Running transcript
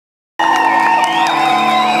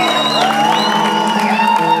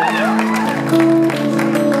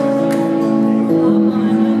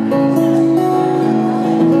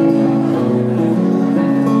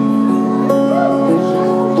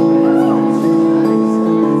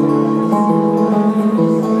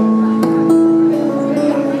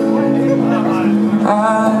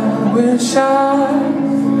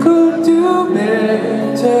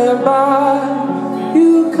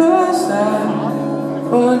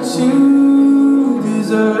what you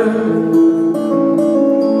deserve.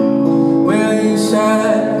 Will you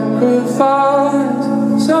sacrifice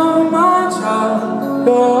so much of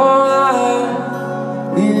your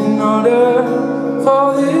life in order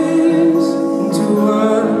for this to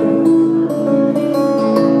work?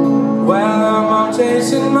 Well, I'm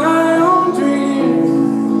chasing my own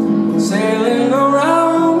dream, sailing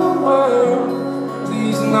around the world.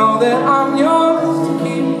 Please know that I'm yours to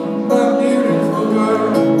keep, a beautiful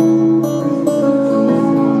girl.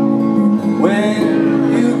 When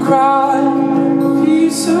you cry, a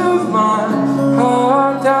piece of my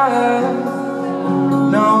heart died,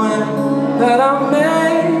 knowing that I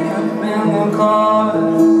may have been the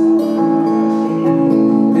cause.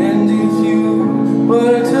 And if you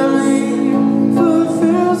were to leave,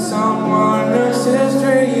 fulfill someone else's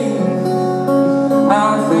dream, I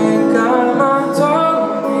think I might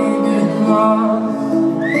totally get lost.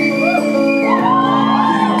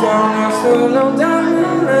 You don't ask for no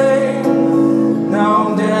diamond ring, no